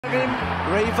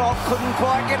Revolt couldn't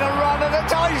quite get a run at it.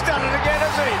 Oh, he's done it again,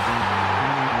 has he?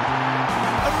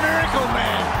 A miracle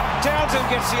man. Townsend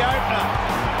gets the opener.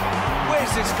 Where's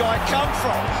this guy come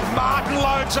from? Martin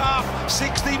loads up,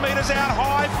 60 metres out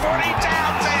high, footy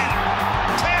Townsend.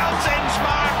 Townsend's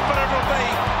mark, but it'll be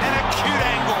an acute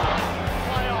angle.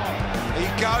 He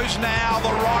goes now,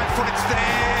 the right foot, it's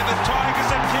there. The Tigers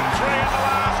have kicked 3 in the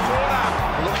last quarter.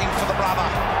 Looking for the brother.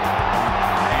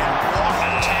 And what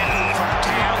a tackle from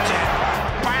Townsend.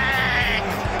 Bang!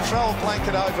 Control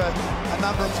blanket over a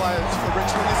number of players for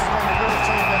Richmond. This is one of the real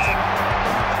team effort.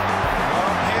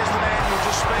 Well, here's the man you were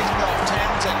just speaking of,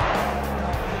 Townsend.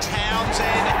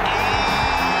 Townsend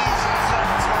eases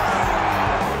it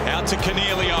through. Out to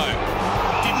Cornelio.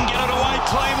 Didn't get it away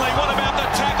cleanly. What about the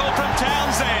tackle from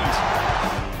Townsend?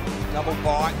 Double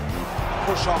bite.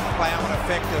 Push off Plowman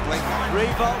effectively.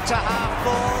 Revolt to half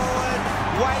forward.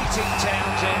 Waiting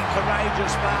Townsend.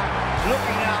 Courageous mark.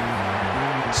 Looking up.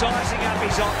 Sizing up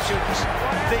his options.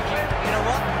 Thinking, you know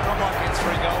what? I might get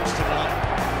 3 goals tonight.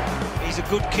 He's a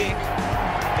good kick.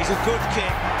 He's a good kick.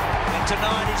 And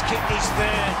tonight he's kicked his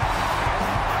 3rd.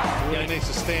 Really needs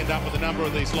to stand up with a number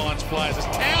of these Lions players. As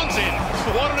Townsend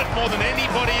wanted it more than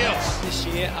anybody else. This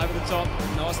year, over the top,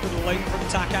 nice little leap from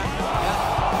Tucker.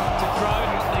 To Crow,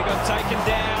 he got taken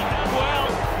down. Well,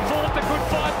 fought the good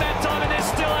fight that time and they're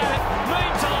still at it.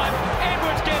 Meantime,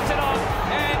 Edwards gets it off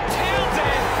and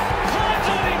Townsend climbs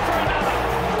on in for another.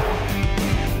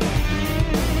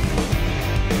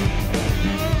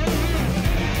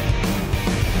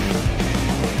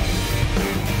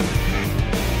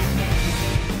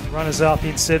 Runners up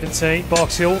in 17,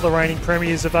 Box Hill, the reigning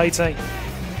premiers of 18.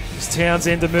 As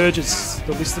Townsend emerges,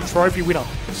 the Liston Trophy winner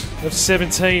of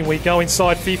 17. We go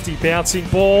inside 50, bouncing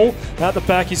ball. At the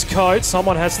back is Coates.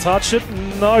 Someone has touched it.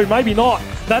 No, maybe not.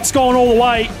 That's gone all the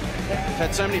way. They've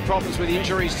had so many problems with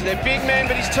injuries to their big man,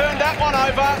 but he's turned that one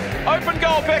over. Open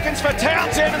goal beckons for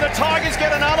Townsend and the Tigers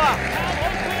get another.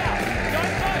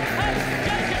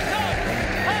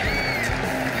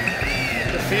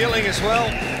 The feeling as well.